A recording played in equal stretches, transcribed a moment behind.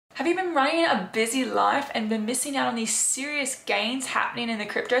Have you been running a busy life and been missing out on these serious gains happening in the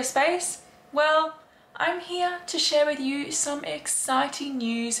crypto space? Well, I'm here to share with you some exciting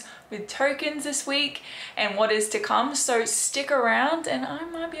news with tokens this week and what is to come, so stick around and I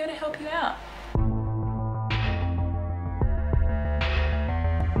might be able to help you out.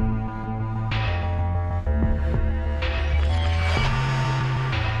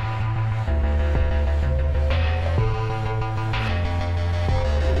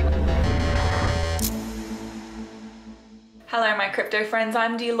 Hello my crypto friends,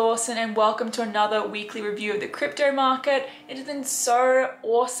 I'm Dee and welcome to another weekly review of the crypto market. It has been so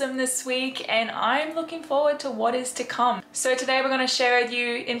awesome this week and I'm looking forward to what is to come. So today we're going to share with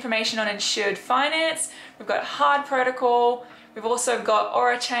you information on Insured Finance, we've got Hard Protocol, we've also got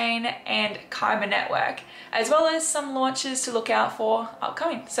OraiChain and Kyber Network, as well as some launches to look out for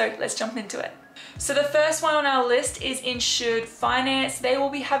upcoming. So let's jump into it. So the first one on our list is Insured Finance. They will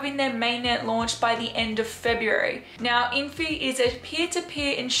be having their mainnet launched by the end of February. Now, INFI is a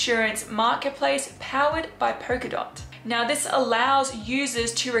peer-to-peer insurance marketplace powered by Polkastarter. Now, this allows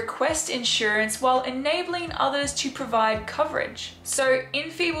users to request insurance while enabling others to provide coverage. So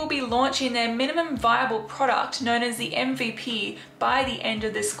INFI will be launching their minimum viable product known as the MVP by the end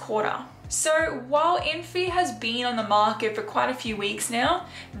of this quarter. So while INFI has been on the market for quite a few weeks now,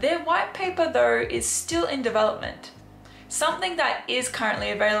 their white paper though is still in development. Something that is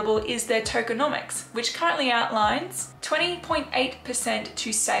currently available is their tokenomics, which currently outlines 20.8%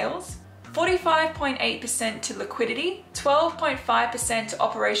 to sales, 45.8% to liquidity, 12.5% to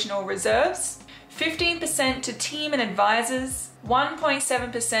operational reserves, 15% to team and advisors,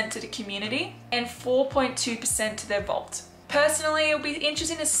 1.7% to the community, and 4.2% to their vault. Personally, it'll be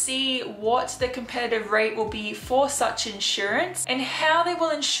interesting to see what the competitive rate will be for such insurance and how they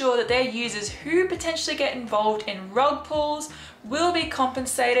will ensure that their users who potentially get involved in rug pulls will be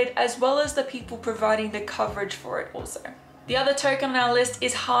compensated, as well as the people providing the coverage for it also. The other token on our list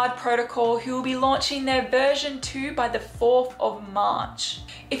is Hard Protocol, who will be launching their version 2 by the 4th of March.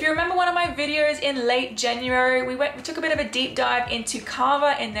 If you remember one of my videos in late January, we took a bit of a deep dive into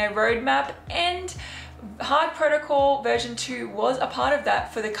Kyber and their roadmap, and Hard Protocol version 2 was a part of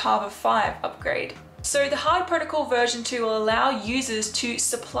that for the Kyber 5 upgrade. So the Hard Protocol version 2 will allow users to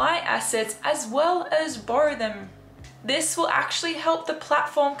supply assets as well as borrow them. This will actually help the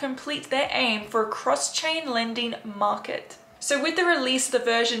platform complete their aim for a cross-chain lending market. So with the release of the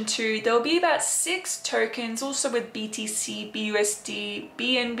version 2, there will be about 6 tokens, also with BTC, BUSD,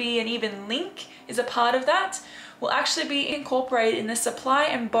 BNB, and even Link is a part of that, will actually be incorporated in the supply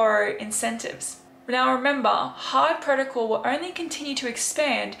and borrow incentives. Now remember, Hard Protocol will only continue to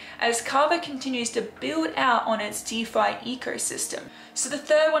expand as Kyber continues to build out on its DeFi ecosystem. So the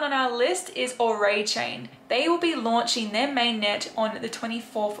third one on our list is OraiChain. They will be launching their mainnet on the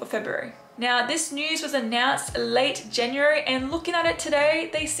 24th of February. Now this news was announced late January, and looking at it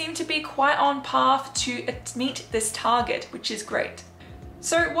today, they seem to be quite on path to meet this target, which is great.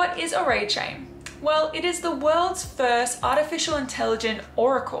 So what is OraiChain? Well, it is the world's first artificial intelligence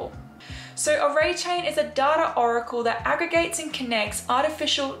oracle. So OraiChain is a data oracle that aggregates and connects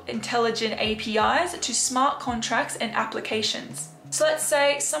artificial intelligence APIs to smart contracts and applications. So let's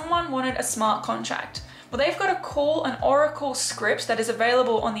say someone wanted a smart contract. Well, they've got to call an oracle script that is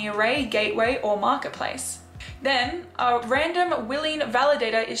available on the ORAI gateway or marketplace. Then a random willing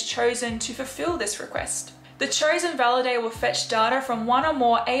validator is chosen to fulfill this request. The chosen validator will fetch data from one or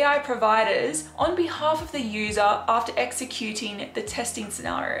more AI providers on behalf of the user after executing the testing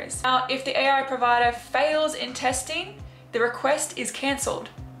scenarios. Now, if the AI provider fails in testing, the request is cancelled.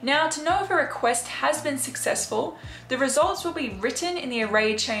 Now, to know if a request has been successful, the results will be written in the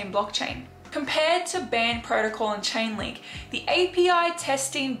OraiChain blockchain. Compared to Band Protocol and Chainlink, the API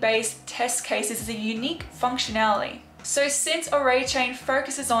testing-based test cases is a unique functionality. So since OraiChain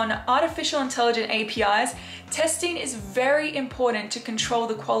focuses on artificial intelligence APIs, testing is very important to control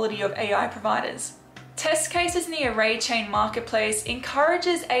the quality of AI providers. Test cases in the OraiChain marketplace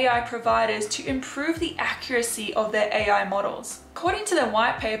encourages AI providers to improve the accuracy of their AI models. According to the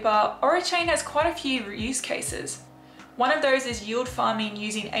white paper, OraiChain has quite a few use cases. One of those is yield farming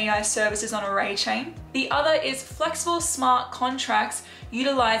using AI services on OraiChain. The other is flexible smart contracts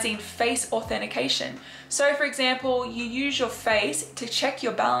utilizing face authentication. So for example, you use your face to check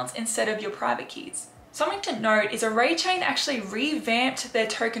your balance instead of your private keys. Something to note is OraiChain actually revamped their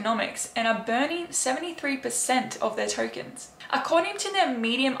tokenomics and are burning 73% of their tokens. According to their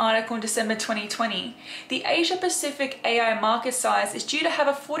Medium article in December 2020, the Asia Pacific AI market size is due to have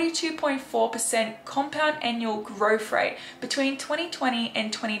a 42.4% compound annual growth rate between 2020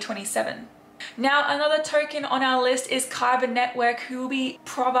 and 2027. Now, another token on our list is Kyber Network, who will be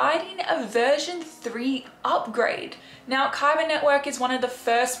providing a version 3 upgrade. Now, Kyber Network is one of the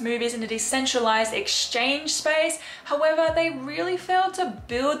first movers in the decentralized exchange space. However, they really failed to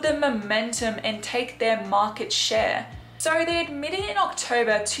build the momentum and take their market share. So they admitted in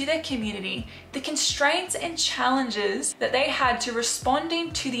October to their community the constraints and challenges that they had to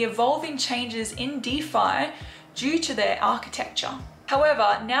responding to the evolving changes in DeFi due to their architecture.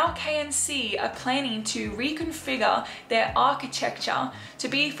 However, now KNC are planning to reconfigure their architecture to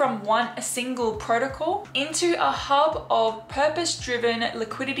be from a single protocol into a hub of purpose-driven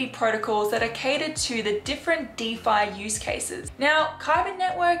liquidity protocols that are catered to the different DeFi use cases. Now, Kyber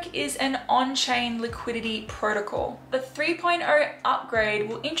Network is an on-chain liquidity protocol. The 3.0 upgrade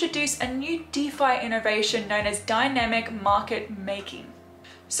will introduce a new DeFi innovation known as dynamic market making.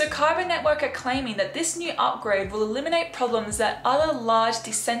 So Kyber Network are claiming that this new upgrade will eliminate problems that other large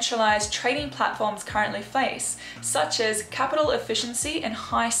decentralized trading platforms currently face, such as capital efficiency and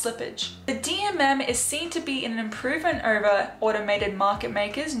high slippage. The DMM is seen to be an improvement over automated market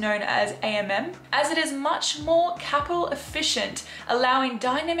makers known as AMM, as it is much more capital efficient, allowing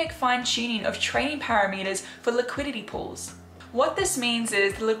dynamic fine-tuning of trading parameters for liquidity pools. What this means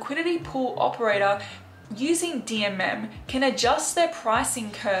is the liquidity pool operator using DMM can adjust their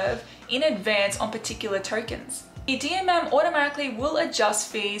pricing curve in advance on particular tokens. The DMM automatically will adjust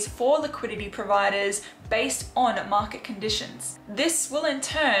fees for liquidity providers based on market conditions. This will in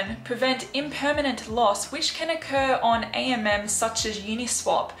turn prevent impermanent loss, which can occur on AMM such as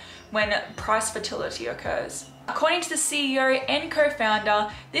Uniswap when price volatility occurs. According to the CEO and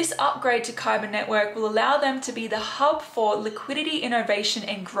co-founder, this upgrade to Kyber Network will allow them to be the hub for liquidity innovation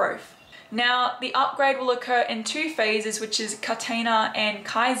and growth. Now, the upgrade will occur in 2 phases, which is Catena and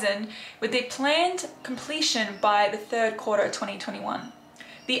Kaizen, with the planned completion by the 3rd quarter of 2021.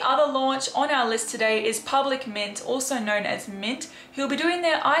 The other launch on our list today is Public Mint, also known as Mint, who will be doing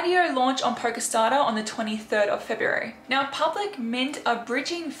their IDO launch on Polkastarter on the 23rd of February. Now, Public Mint are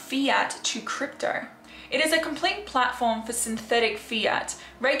bridging fiat to crypto. It is a complete platform for synthetic fiat,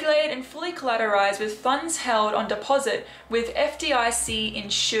 regulated and fully collateralized with funds held on deposit with FDIC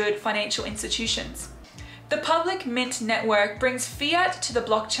insured financial institutions. The Public Mint network brings fiat to the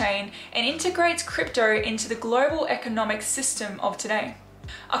blockchain and integrates crypto into the global economic system of today.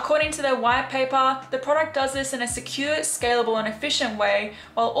 According to their white paper, the product does this in a secure, scalable, and efficient way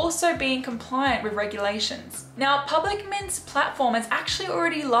while also being compliant with regulations. Now, Public Mint's platform is actually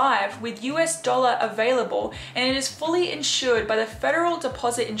already live with US dollar available, and it is fully insured by the Federal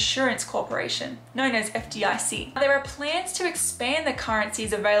Deposit Insurance Corporation, known as FDIC. There are plans to expand the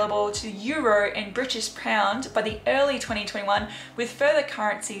currencies available to Euro and British Pound by the early 2021, with further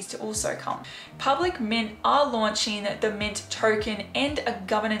currencies to also come. Public Mint are launching the Mint token and a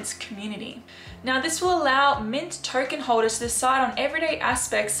governance community. Now, this will allow Mint token holders to decide on everyday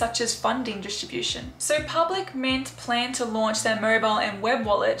aspects such as funding distribution. So Public Mint plan to launch their mobile and web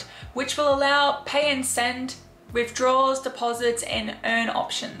wallet, which will allow pay and send, withdrawals, deposits, and earn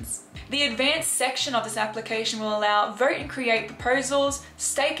options. The advanced section of this application will allow vote and create proposals,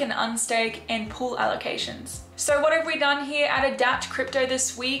 stake and unstake, and pool allocations. So what have we done here at ADAPT Crypto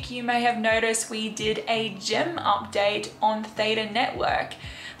this week? You may have noticed we did a gem update on Theta Network.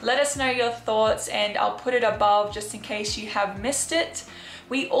 Let us know your thoughts and I'll put it above just in case you have missed it.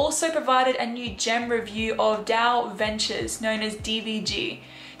 We also provided a new gem review of DAO Ventures, known as DVG.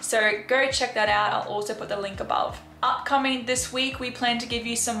 So go check that out. I'll also put the link above. Upcoming this week, we plan to give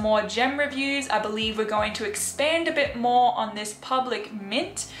you some more gem reviews. I believe we're going to expand a bit more on this Public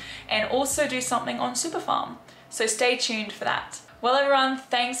Mint and also do something on Superfarm. So stay tuned for that. Well everyone,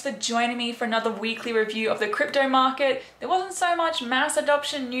 thanks for joining me for another weekly review of the crypto market. There wasn't so much mass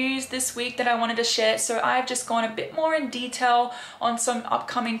adoption news this week that I wanted to share, so I've just gone a bit more in detail on some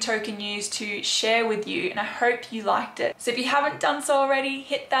upcoming token news to share with you, and I hope you liked it. So if you haven't done so already,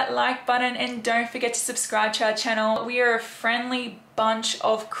 hit that like button and don't forget to subscribe to our channel. We are a friendly bunch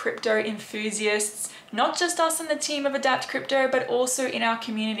of crypto enthusiasts, not just us in the team of ADAPT Crypto, but also in our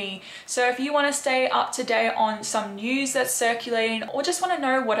community. So if you want to stay up to date on some news that's circulating or just want to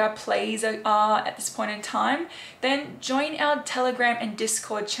know what our plays are at this point in time, then join our Telegram and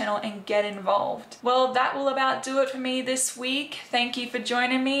Discord channel and get involved. Well, that will about do it for me this week. Thank you for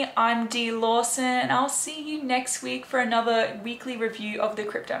joining me. I'm Dee Lawson, and I'll see you next week for another weekly review of the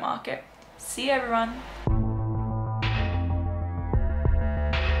crypto market. See you everyone.